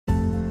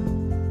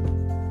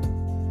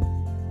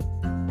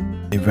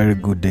A very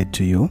good day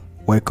to you.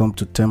 Welcome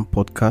to TEM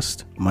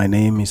Podcast. My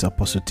name is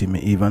Apostle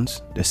Timmy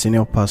Evans, the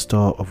Senior Pastor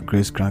of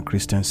Grace Grand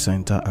Christian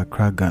Center,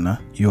 Accra,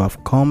 Ghana. You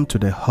have come to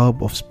the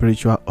hub of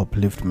spiritual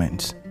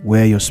upliftments,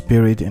 where your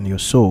spirit and your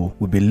soul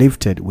will be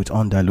lifted with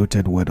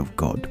undiluted Word of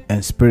God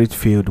and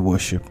Spirit-filled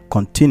worship.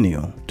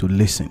 Continue to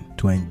listen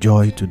to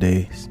enjoy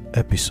today's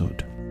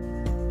episode.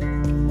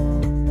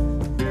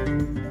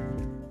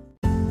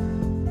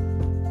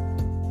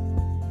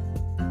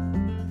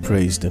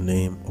 Praise the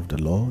name of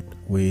the Lord.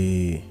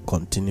 We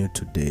continue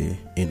today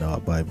in our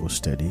Bible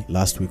study.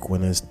 Last week,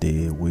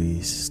 Wednesday, we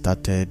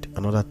started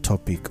another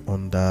topic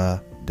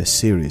under the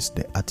series,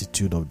 The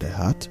Attitude of the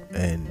Heart.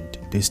 And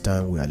this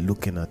time we are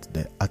looking at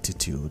the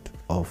attitude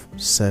of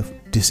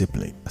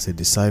self-discipline. As a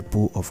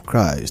disciple of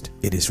Christ,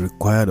 it is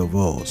required of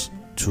us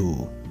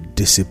to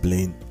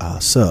discipline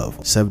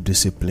ourselves.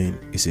 Self-discipline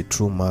is a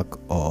true mark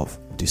of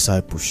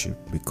discipleship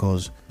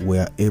because we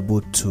are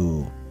able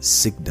to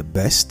seek the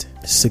best.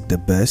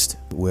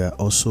 We are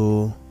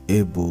also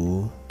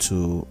able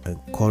to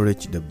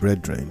encourage the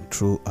brethren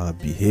through our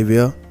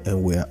behavior,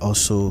 and we are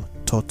also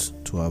taught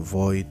to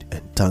avoid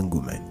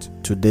entanglement.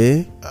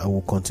 Today, I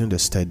will continue the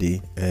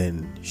study,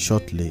 and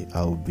shortly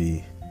I will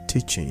be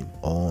teaching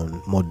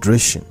on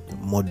moderation.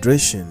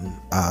 Moderation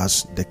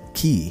as the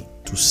key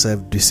to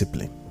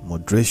self-discipline.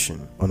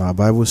 Moderation. On our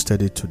Bible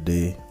study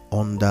today,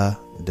 under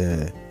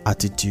the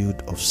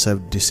attitude of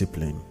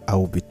self-discipline, I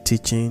will be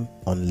teaching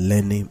on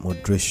learning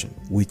moderation,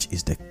 which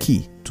is the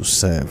key to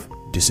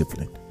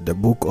self-discipline. The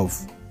book of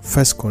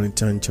 1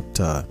 Corinthians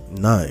chapter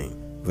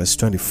 9 verse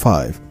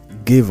 25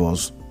 gave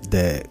us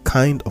the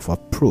kind of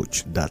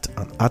approach that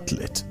an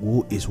athlete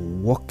who is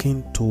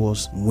working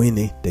towards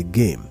winning the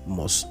game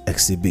must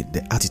exhibit,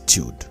 the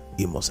attitude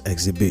he must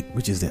exhibit,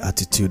 which is the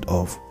attitude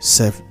of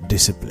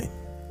self-discipline.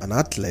 An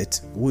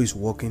athlete who is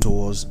working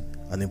towards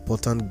an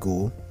important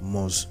goal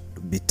must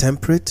be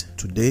temperate.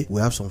 Today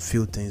we have some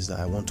few things that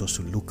I want us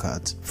to look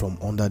at from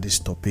under this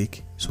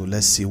topic. So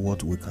let's see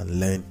what we can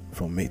learn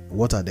from it.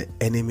 What are the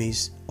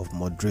enemies of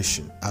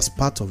moderation? As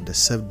part of the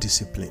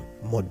self-discipline,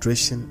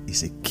 moderation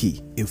is a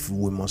key. If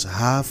we must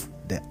have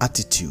the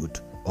attitude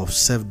of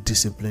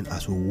self-discipline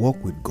as we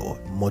walk with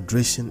God,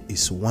 moderation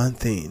is one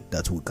thing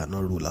that we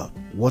cannot rule out.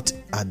 What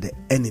are the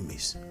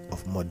enemies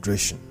of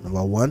moderation?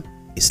 Number one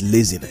is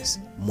laziness.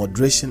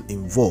 Moderation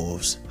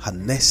involves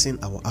harnessing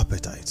our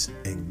appetites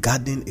and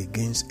guarding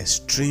against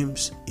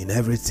extremes in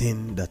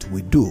everything that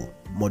we do.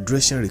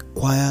 Moderation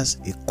requires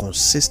a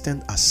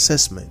consistent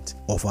assessment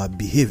of our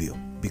behavior.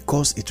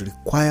 Because it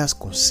requires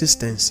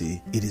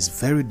consistency, it is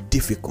very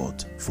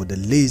difficult for the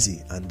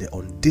lazy and the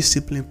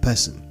undisciplined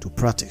person to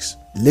practice.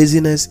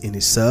 Laziness in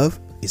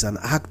itself is an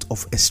act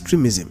of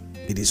extremism.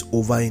 It is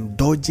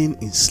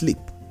overindulging in sleep,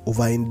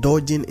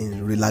 overindulging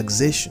in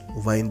relaxation,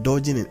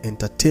 overindulging in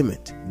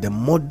entertainment. The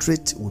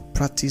moderate will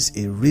practice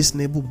a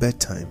reasonable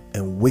bedtime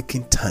and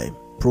waking time.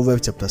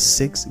 Proverbs chapter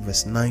 6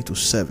 verse 9 to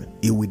 7.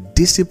 He will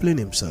discipline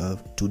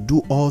himself to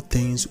do all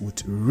things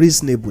with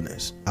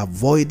reasonableness,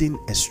 avoiding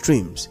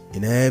extremes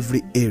in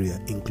every area,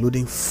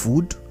 including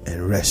food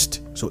and rest.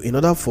 So in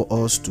order for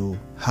us to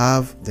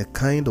have the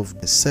kind of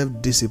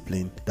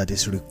self-discipline that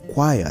is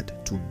required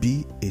to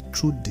be a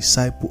true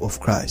disciple of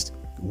Christ,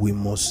 we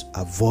must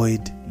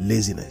avoid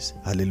laziness.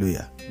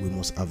 Hallelujah. We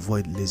must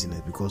avoid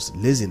laziness because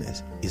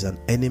laziness is an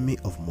enemy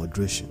of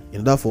moderation.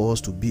 In order for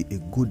us to be a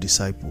good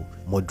disciple,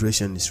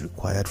 moderation is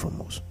required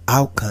from us.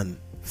 How can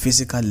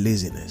physical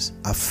laziness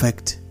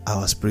affect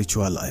our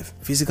spiritual life?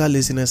 Physical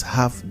laziness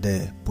have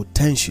the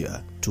potential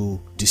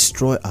to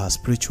destroy our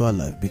spiritual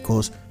life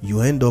because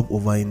you end up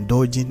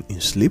overindulging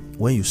in sleep.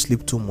 When you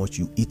sleep too much,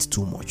 you eat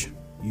too much.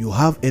 You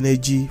have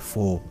energy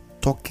for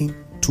talking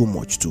too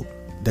much too.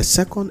 The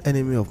second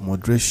enemy of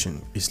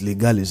moderation is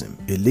legalism.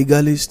 A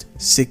legalist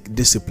seeks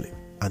discipline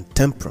and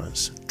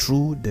temperance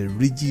through the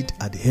rigid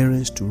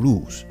adherence to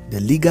rules. The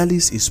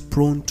legalist is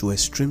prone to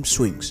extreme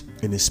swings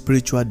in his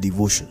spiritual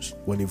devotions.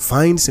 When he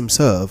finds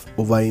himself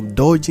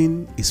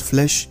overindulging his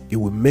flesh, he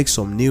will make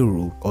some new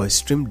rule or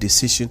extreme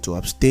decision to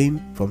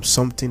abstain from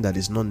something that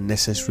is not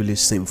necessarily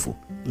sinful.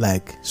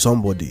 Like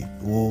somebody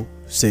who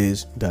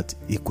says that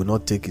he could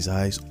not take his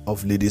eyes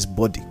off lady's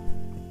body.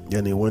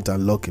 Then he went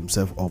and locked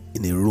himself up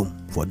in a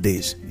room for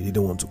days. He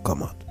didn't want to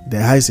come out.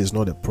 The eyes is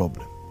not a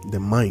problem. The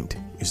mind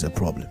is a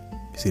problem.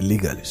 He's a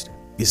legalist.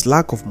 His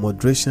lack of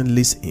moderation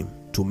leads him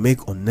to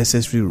make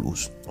unnecessary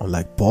rules.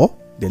 Unlike Paul,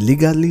 the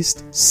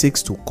legalist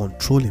seeks to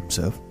control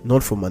himself,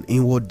 not from an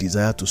inward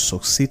desire to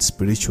succeed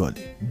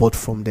spiritually, but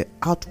from the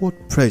outward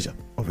pressure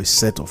of a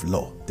set of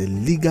law. The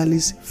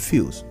legalist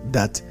feels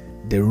that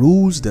the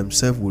rules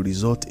themselves will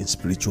result in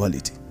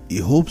spirituality. He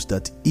hopes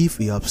that if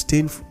he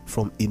abstains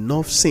from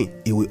enough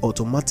sin, he will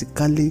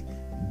automatically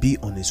be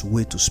on his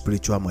way to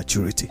spiritual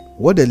maturity.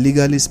 What the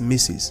legalist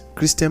misses,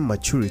 Christian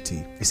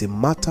maturity is a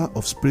matter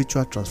of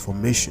spiritual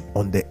transformation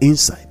on the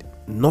inside,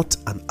 not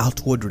an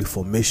outward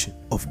reformation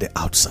of the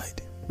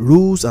outside.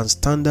 Rules and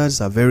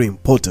standards are very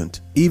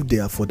important if they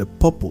are for the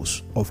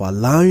purpose of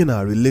allowing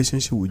our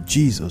relationship with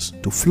Jesus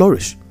to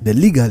flourish. The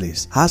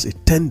legalist has a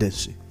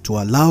tendency to to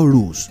allow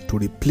rules to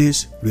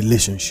replace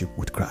relationship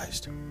with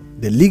Christ.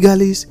 The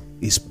legalist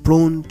is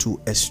prone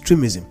to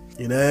extremism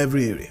in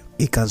every area.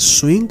 It can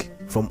swing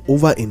from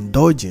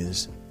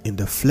overindulgence in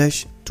the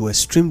flesh to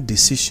extreme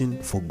decision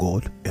for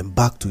God and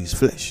back to his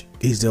flesh.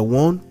 He is the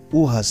one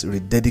who has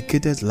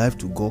rededicated life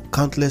to God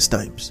countless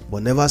times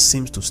but never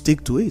seems to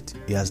stick to it.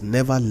 He has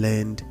never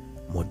learned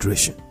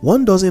moderation.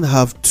 One doesn't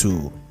have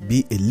to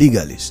be a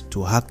legalist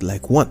to act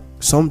like one.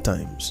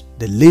 Sometimes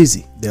the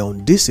lazy, the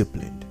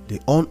undisciplined, the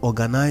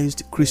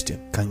unorganized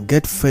Christian can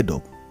get fed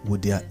up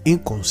with their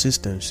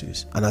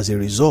inconsistencies and as a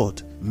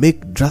result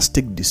make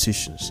drastic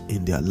decisions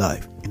in their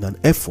life in an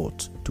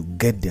effort to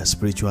get their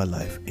spiritual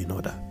life in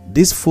order.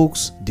 These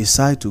folks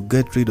decide to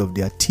get rid of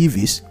their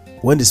TVs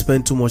when they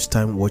spend too much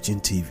time watching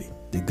TV.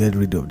 They get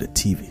rid of the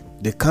TV.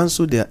 They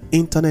cancel their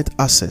internet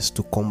access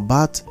to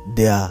combat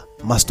their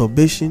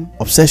masturbation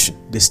obsession.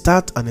 They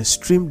start an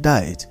extreme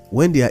diet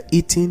when their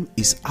eating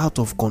is out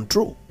of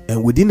control.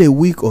 And within a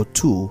week or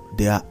two,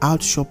 they are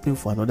out shopping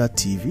for another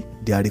TV.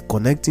 They are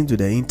reconnecting to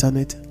the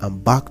internet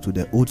and back to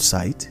the old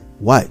site.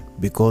 Why?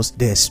 Because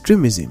the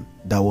extremism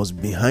that was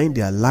behind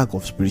their lack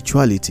of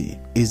spirituality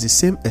is the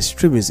same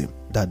extremism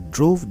that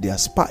drove their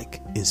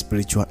spike in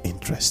spiritual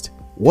interest.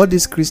 What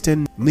this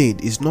Christian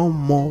need is not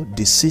more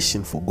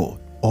decision for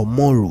God or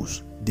more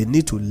rules. They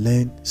need to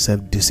learn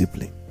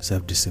self-discipline.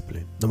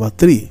 Number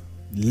 3,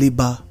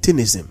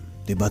 libertinism.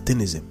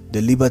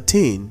 The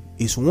libertine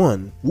is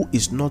one who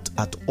is not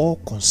at all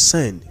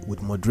concerned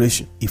with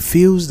moderation. He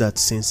feels that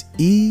since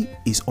he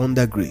is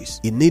under grace,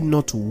 he need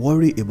not to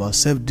worry about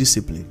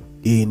self-discipline.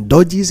 He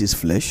indulges his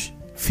flesh,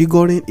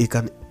 figuring he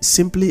can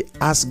simply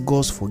ask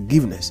God's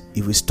forgiveness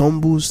if he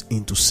stumbles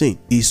into sin.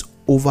 His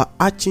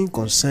overarching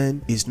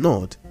concern is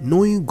not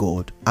knowing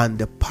God and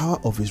the power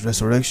of his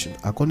resurrection,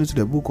 according to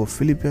the book of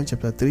Philippians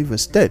chapter 3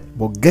 verse 10,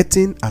 but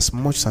getting as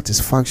much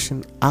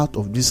satisfaction out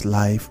of this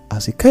life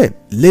as he can.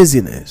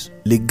 Laziness,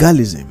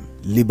 legalism,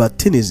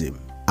 libertinism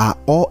are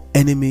all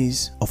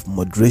enemies of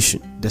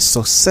moderation. The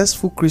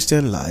successful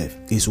Christian life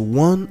is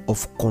one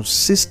of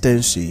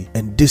consistency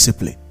and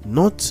discipline,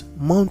 not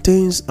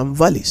mountains and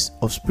valleys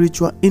of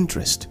spiritual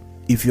interest.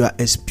 If you are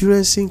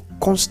experiencing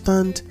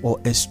constant or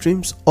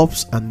extreme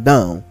ups and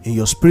downs in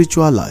your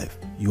spiritual life,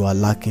 you are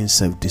lacking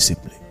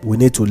self-discipline. We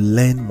need to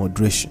learn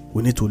moderation.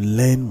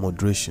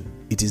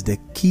 It is the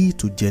key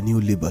to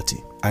genuine liberty.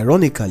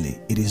 Ironically,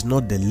 it is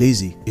not the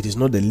lazy, it is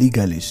not the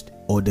legalist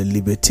or the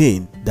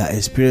libertine that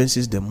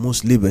experiences the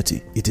most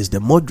liberty. It is the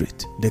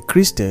moderate. The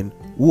Christian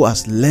who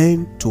has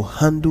learned to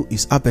handle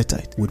his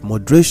appetite with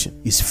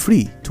moderation is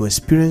free to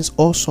experience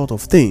all sorts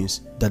of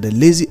things that the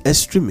lazy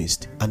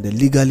extremist and the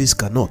legalist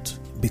cannot.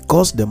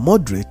 Because the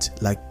moderate,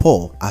 like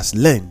Paul, has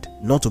learned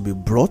not to be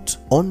brought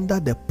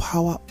under the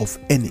power of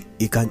any,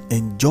 he can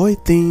enjoy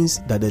things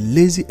that the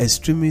lazy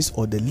extremist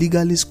or the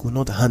legalist could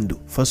not handle.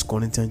 1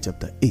 Corinthians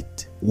chapter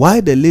 8.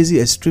 While the lazy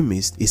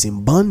extremist is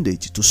in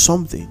bondage to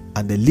something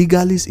and the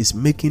legalist is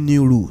making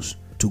new rules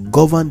to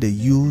govern the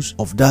use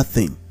of that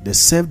thing, the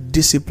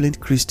self-disciplined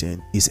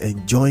Christian is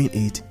enjoying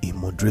it in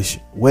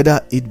moderation.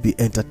 Whether it be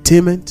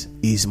entertainment,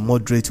 he is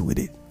moderate with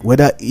it.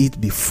 Whether it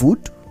be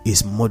food,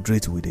 is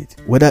moderate with it.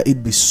 Whether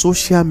it be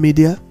social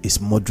media,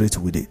 is moderate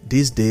with it.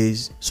 These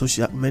days,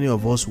 many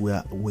of us we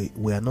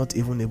are not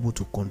even able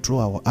to control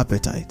our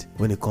appetite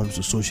when it comes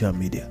to social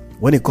media.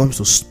 When it comes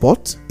to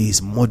sport, he is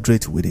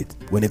moderate with it.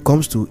 When it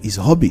comes to his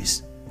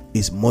hobbies, he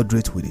is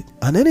moderate with it.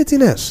 And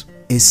anything else,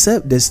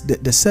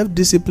 the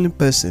self-disciplined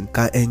person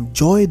can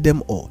enjoy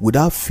them all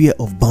without fear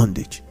of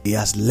bondage. He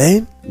has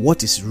learned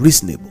what is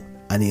reasonable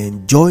and he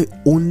enjoys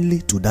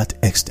only to that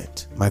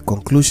extent. My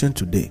conclusion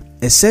today: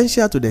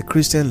 essential to the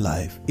Christian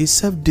life is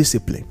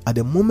self-discipline. At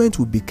the moment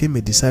we became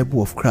a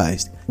disciple of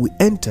Christ, we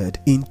entered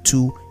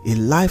into a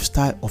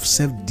lifestyle of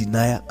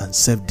self-denial and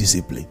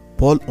self-discipline.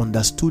 Paul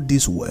understood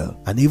this well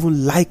and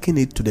even likened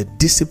it to the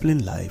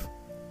disciplined life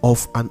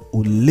of an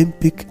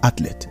Olympic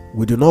athlete.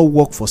 We do not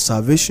work for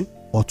salvation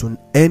or to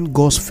earn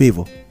God's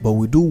favor, but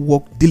we do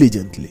work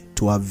diligently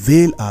to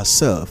avail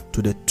ourselves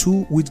to the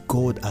tool which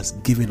God has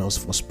given us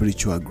for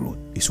spiritual growth: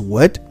 His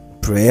word,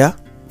 prayer,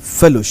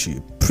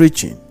 fellowship,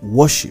 preaching,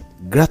 worship,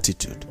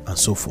 gratitude, and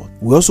so forth.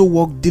 We also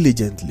work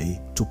diligently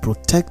to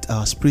protect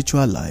our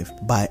spiritual life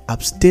by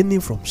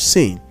abstaining from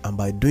sin and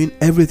by doing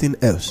everything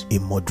else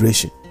in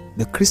moderation.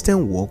 The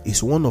Christian walk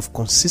is one of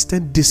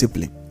consistent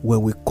discipline.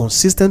 When we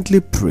consistently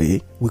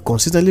pray, we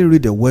consistently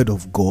read the word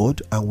of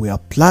God, and we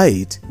apply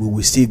it, we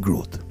will see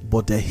growth.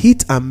 But the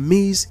hit and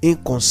miss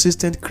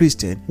inconsistent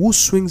Christian who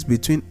swings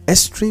between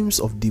extremes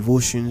of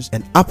devotions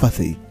and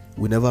apathy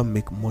will never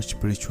make much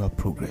spiritual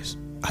progress.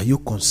 Are you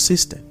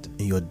consistent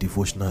in your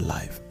devotional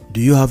life?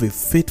 Do you have a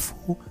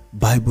faithful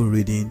Bible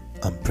reading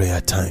and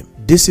prayer time?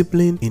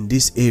 Discipline in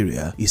this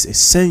area is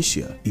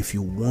essential if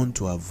you want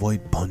to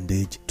avoid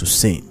bondage to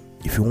sin.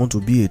 If you want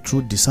to be a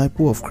true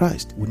disciple of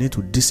Christ, we need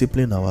to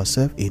discipline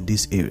ourselves in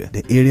this area: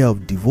 the area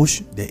of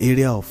devotion, the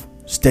area of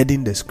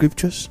studying the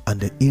scriptures, and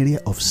the area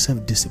of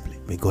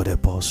self-discipline. May God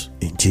help us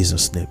in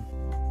Jesus' name.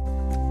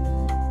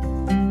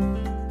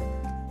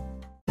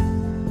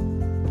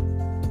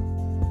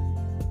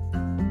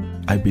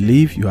 I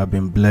believe you have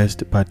been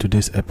blessed by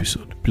today's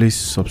episode. Please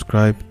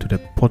subscribe to the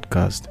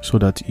podcast so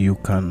that you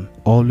can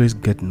always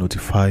get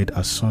notified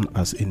as soon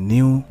as a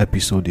new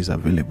episode is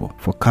available.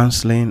 For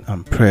counseling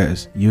and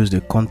prayers, use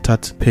the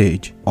contact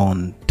page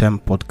on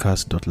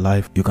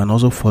tempodcast.live. You can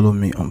also follow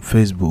me on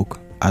Facebook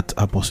at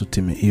Apostle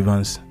Timmy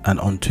Evans and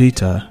on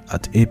Twitter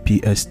at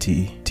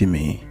APST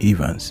Timmy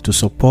Evans. To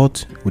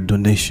support with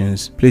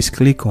donations, please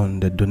click on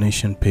the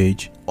donation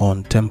page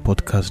on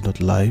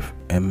tempodcast.live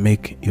and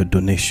make your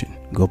donation.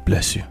 God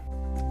bless you.